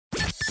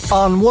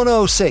on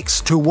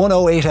 106 to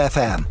 108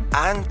 FM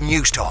and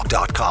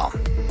newstalk.com.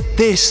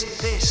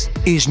 This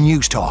is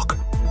Newstalk.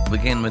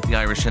 Begin with the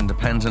Irish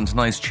Independent.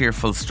 Nice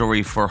cheerful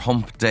story for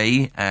Hump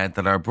Day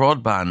that our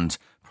broadband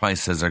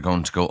prices are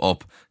going to go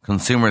up.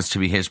 Consumers to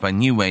be hit by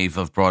new wave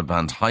of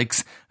broadband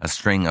hikes. A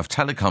string of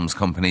telecoms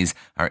companies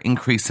are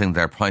increasing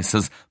their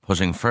prices,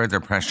 putting further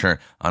pressure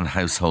on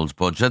household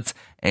budgets.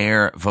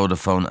 Air,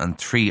 Vodafone and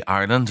Three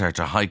Ireland are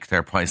to hike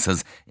their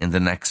prices in the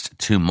next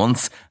 2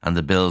 months, and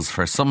the bills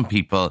for some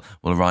people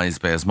will rise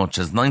by as much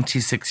as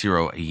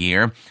 €96 a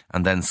year.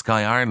 And then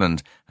Sky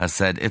Ireland has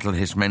said it'll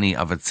hit many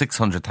of its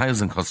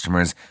 600,000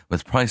 customers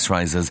with price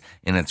rises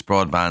in its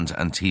broadband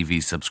and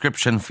TV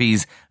subscription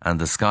fees, and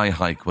the Sky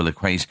hike will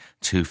equate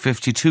to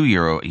 €52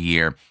 a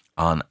year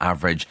on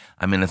average.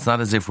 I mean, it's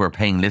not as if we're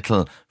paying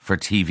little for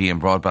TV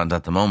and broadband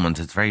at the moment.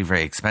 It's very,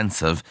 very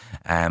expensive,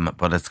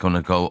 but it's going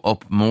to go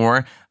up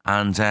more,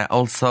 and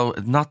also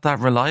not that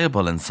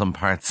reliable in some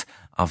parts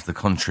of the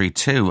country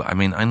too. I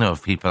mean, I know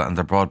of people and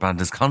their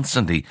broadband is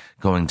constantly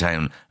going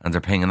down and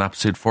they're paying an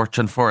absolute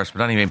fortune for it.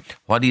 But anyway,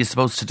 what are you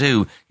supposed to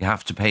do? You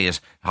have to pay it.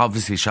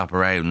 Obviously shop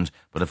around,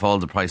 but if all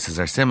the prices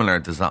are similar,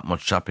 there's not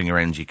much shopping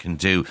around you can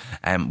do.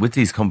 With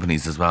these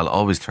companies as well,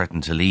 always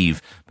threaten to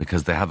leave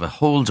because they have a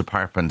whole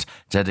department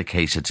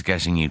dedicated to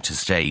getting you to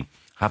stay.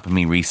 Happened to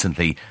me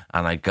recently,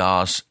 and I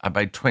got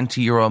about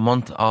 €20 a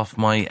month off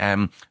my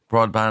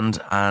broadband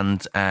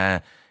and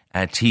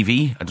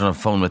TV. I don't have a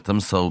phone with them,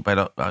 so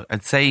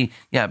I'd say,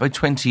 about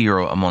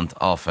 €20 a month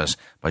off it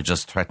by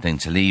just threatening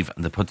to leave,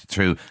 and they put it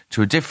through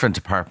to a different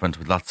department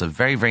with lots of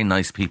very, very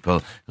nice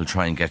people who'll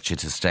try and get you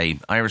to stay.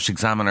 Irish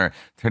Examiner,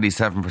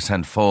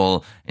 37%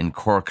 fall in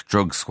Cork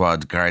Drug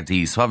Squad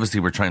Gardaí. So obviously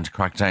we're trying to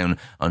crack down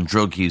on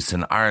drug use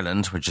in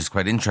Ireland, which is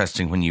quite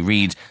interesting when you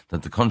read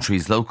that the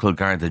country's local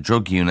Garda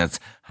drug units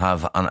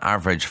have on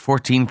average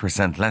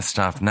 14% less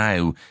staff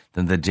now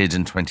than they did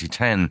in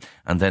 2010.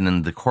 And then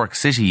in the Cork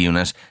City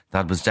unit,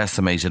 that was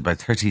decimated by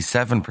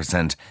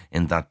 37%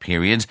 in that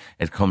period.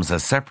 It comes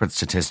as separate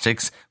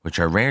statistics, which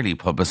are rarely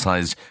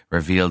publicised,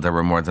 revealed there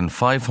were more than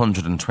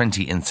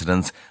 520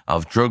 incidents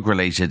of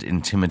drug-related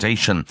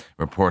intimidation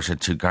reported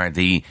to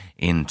Gardaí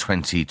in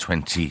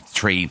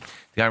 2023.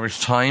 The Irish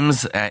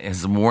Times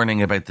is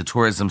warning about the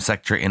tourism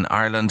sector in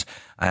Ireland.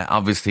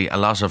 Obviously, a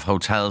lot of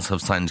hotels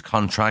have signed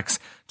contracts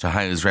to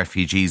house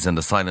refugees and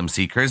asylum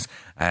seekers,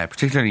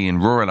 particularly in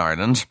rural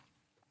Ireland.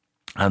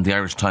 And the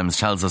Irish Times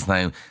tells us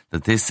now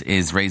that this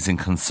is raising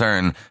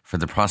concern for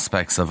the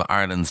prospects of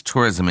Ireland's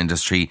tourism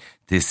industry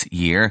this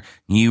year.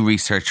 New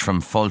research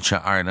from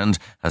Fáilte Ireland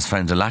has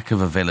found a lack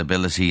of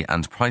availability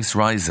and price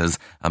rises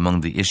among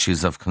the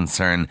issues of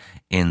concern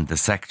in the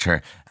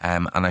sector.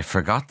 And I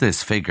forgot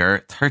this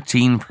figure,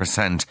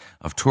 13%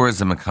 of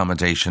tourism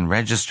accommodation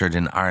registered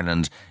in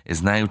Ireland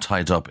is now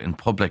tied up in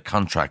public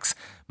contracts,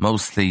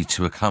 mostly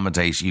to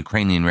accommodate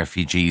Ukrainian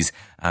refugees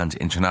and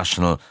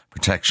international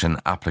protection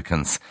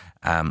applicants.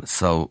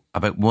 So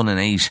about 1 in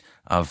 8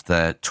 of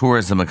the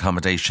tourism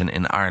accommodation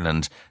in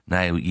Ireland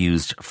now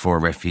used for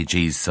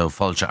refugees. So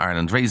Fáilte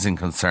Ireland raising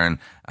concern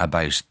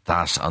about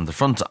that on the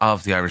front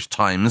of the Irish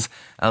Times.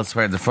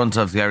 Elsewhere, the front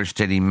of the Irish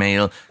Daily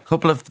Mail. A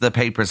couple of the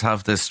papers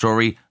have this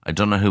story. I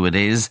don't know who it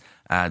is.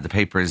 The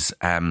papers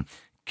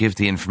give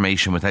the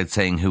information without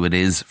saying who it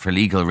is for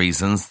legal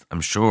reasons.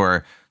 I'm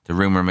sure the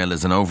rumour mill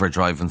is in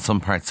overdrive in some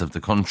parts of the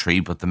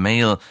country, but the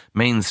Mail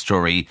main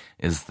story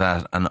is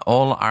that an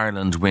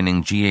All-Ireland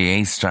winning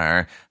GAA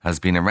star has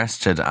been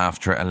arrested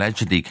after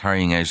allegedly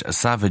carrying out a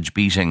savage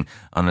beating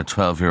on a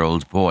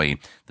 12-year-old boy.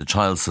 The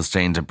child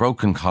sustained a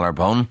broken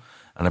collarbone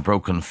and a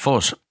broken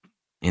foot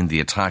in the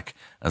attack,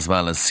 as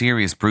well as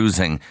serious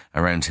bruising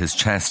around his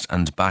chest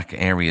and back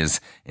areas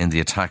in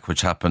the attack,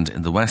 which happened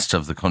in the west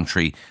of the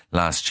country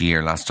last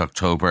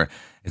October.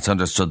 It's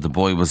understood the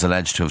boy was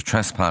alleged to have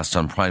trespassed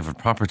on private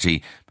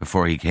property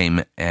before he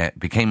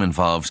became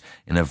involved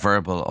in a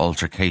verbal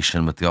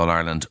altercation with the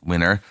All-Ireland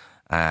winner.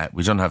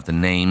 We don't have the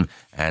name.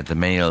 The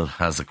Mail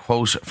has a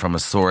quote from a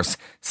source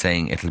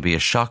saying it'll be a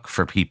shock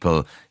for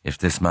people if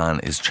this man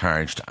is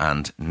charged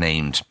and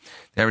named.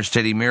 The Irish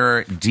Daily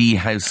Mirror, D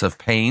House of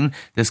Pain.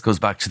 This goes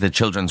back to the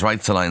Children's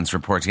Rights Alliance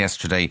report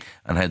yesterday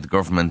and how the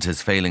government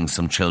is failing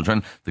some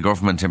children. The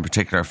government in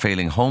particular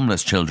failing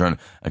homeless children,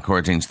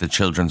 according to the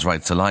Children's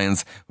Rights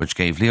Alliance, which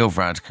gave Leo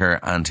Varadkar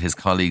and his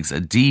colleagues a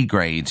D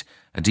grade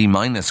a D-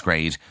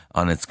 grade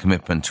on its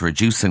commitment to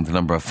reducing the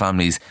number of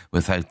families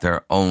without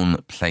their own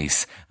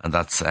place. And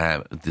that's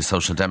the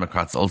Social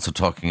Democrats also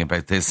talking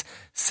about this,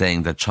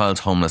 saying that child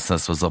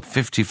homelessness was up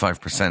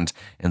 55%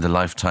 in the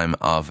lifetime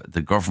of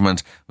the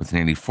government, with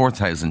nearly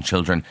 4,000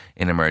 children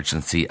in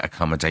emergency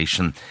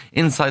accommodation.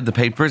 Inside the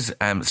papers,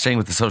 staying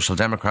with the Social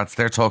Democrats,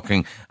 they're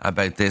talking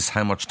about this,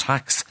 how much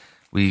tax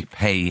we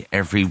pay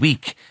every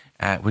week.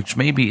 Which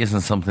maybe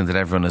isn't something that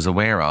everyone is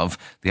aware of.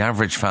 The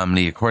average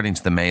family, according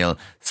to the Mail,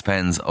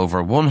 spends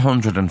over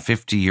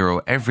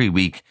 €150 every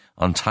week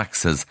on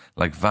taxes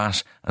like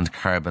VAT and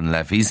carbon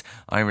levies.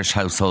 Irish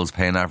households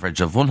pay an average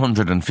of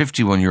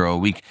 €151 a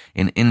week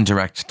in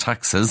indirect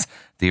taxes.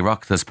 The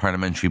Oireachtas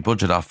Parliamentary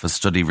Budget Office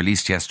study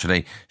released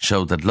yesterday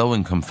showed that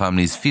low-income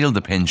families feel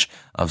the pinch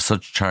of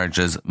such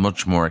charges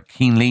much more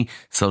keenly.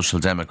 Social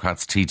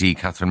Democrats TD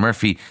Catherine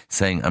Murphy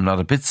saying, "I'm not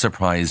a bit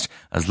surprised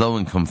as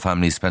low-income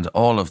families spend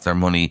all of their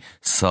money,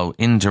 so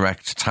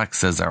indirect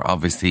taxes are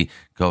obviously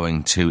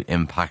going to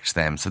impact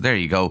them." So there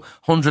you go,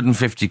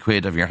 150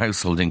 quid of your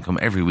household income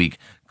every week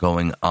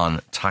going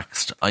on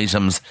taxed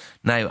items.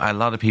 Now, a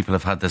lot of people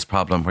have had this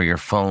problem where your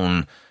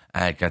phone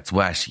gets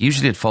wet.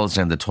 Usually it falls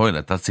down the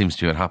toilet. That seems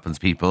to be what happens.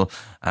 People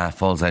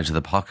falls out of the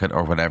pocket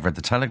or whatever.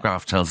 The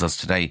Telegraph tells us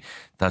today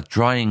that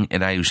drying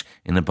it out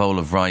in a bowl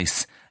of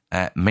rice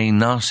may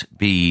not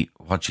be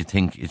what you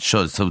think it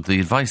should. So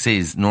the advice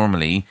is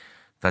normally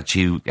that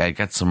you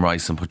get some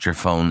rice and put your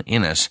phone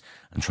in it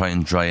and try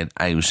and dry it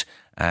out.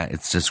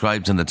 It's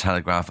described in the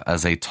Telegraph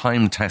as a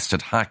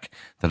time-tested hack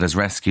that has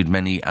rescued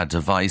many a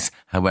device.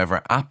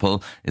 However,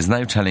 Apple is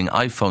now telling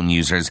iPhone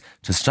users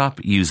to stop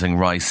using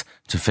rice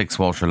to fix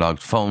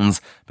waterlogged phones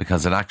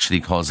because it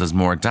actually causes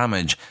more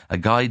damage. A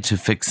guide to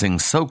fixing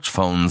soaked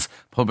phones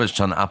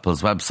published on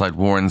Apple's website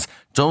warns,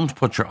 don't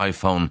put your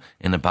iPhone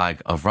in a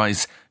bag of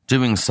rice.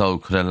 Doing so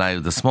could allow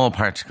the small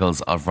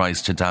particles of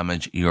rice to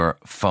damage your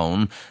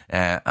phone.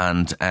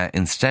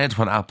 Instead,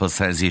 what Apple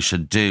says you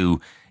should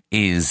do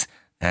is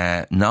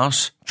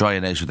not dry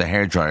it out with a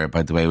hairdryer,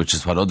 by the way, which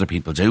is what other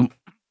people do.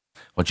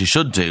 What you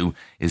should do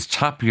is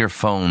tap your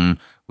phone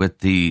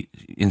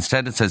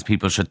instead it says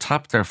people should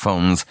tap their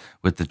phones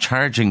with the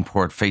charging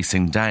port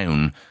facing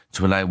down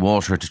to allow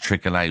water to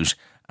trickle out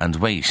and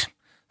wait.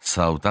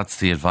 So that's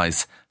the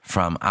advice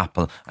from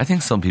Apple. I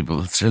think some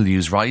people still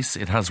use rice.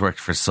 It has worked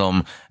for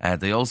some.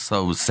 They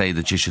also say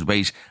that you should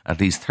wait at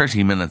least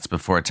 30 minutes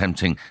before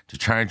attempting to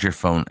charge your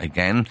phone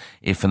again.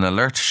 If an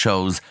alert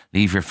shows,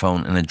 leave your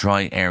phone in a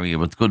dry area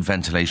with good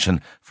ventilation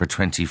for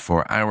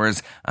 24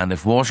 hours. And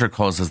if water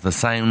causes the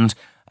sound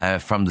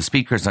from the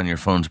speakers on your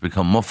phone to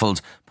become muffled,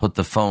 put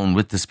the phone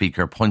with the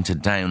speaker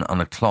pointed down on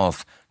a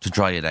cloth to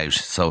dry it out.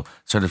 So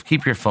sort of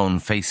keep your phone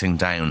facing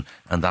down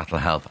and that'll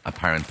help,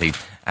 apparently.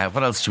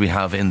 What else do we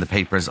have in the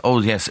papers? Oh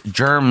yes,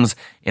 germs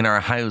in our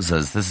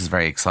houses. This is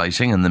very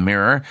exciting. In the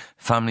Mirror,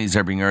 families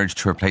are being urged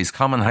to replace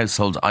common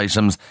household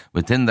items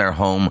within their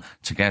home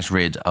to get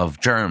rid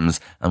of germs.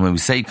 And when we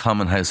say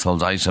common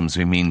household items,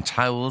 we mean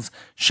towels,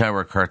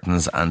 shower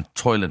curtains and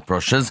toilet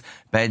brushes.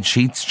 Bed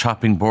sheets,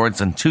 chopping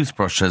boards and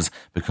toothbrushes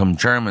become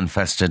germ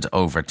infested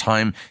over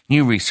time.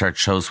 New research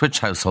shows which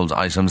household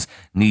items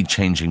need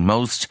changing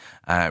most.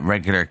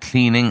 Regular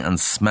cleaning and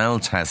smell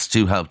tests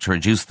do help to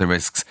reduce the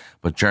risks,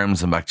 but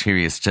germs and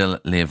bacteria still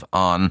live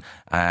on.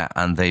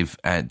 And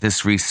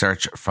this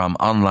research from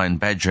Online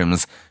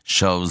Bedrooms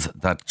shows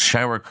that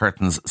shower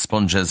curtains,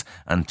 sponges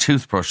and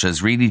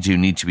toothbrushes really do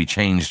need to be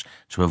changed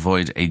to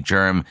avoid a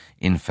germ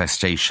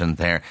infestation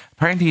there.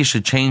 Apparently you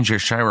should change your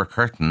shower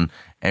curtain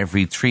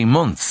every 3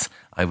 months.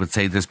 I would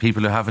say there's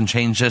people who haven't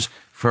changed it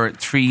for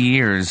 3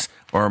 years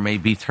or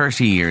maybe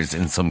 30 years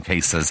in some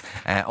cases.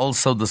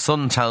 Also, The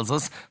Sun tells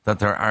us that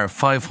there are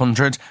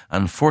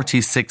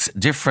 546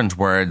 different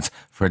words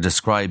for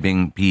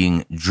describing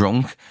being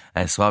drunk.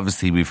 So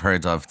obviously we've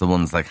heard of the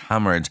ones like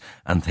hammered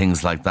and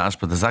things like that,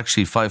 but there's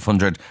actually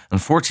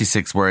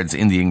 546 words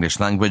in the English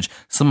language.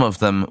 Some of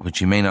them,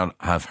 which you may not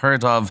have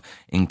heard of,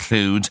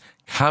 include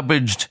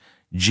cabbaged,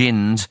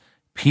 ginned,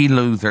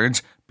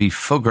 peluthered,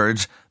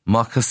 befuggered,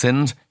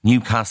 moccasined,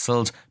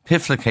 newcastled,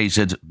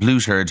 pifflicated,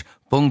 blutered,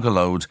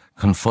 bungalowed,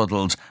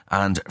 confuddled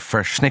and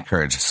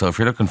verschnickered. So if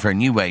you're looking for a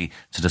new way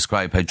to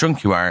describe how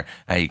drunk you are,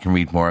 you can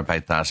read more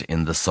about that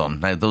in The Sun.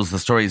 Now, those are the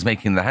stories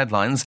making the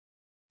headlines.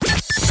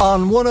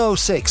 On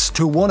 106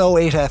 to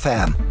 108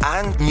 FM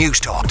and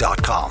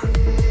newstalk.com.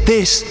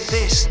 This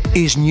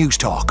is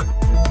Newstalk.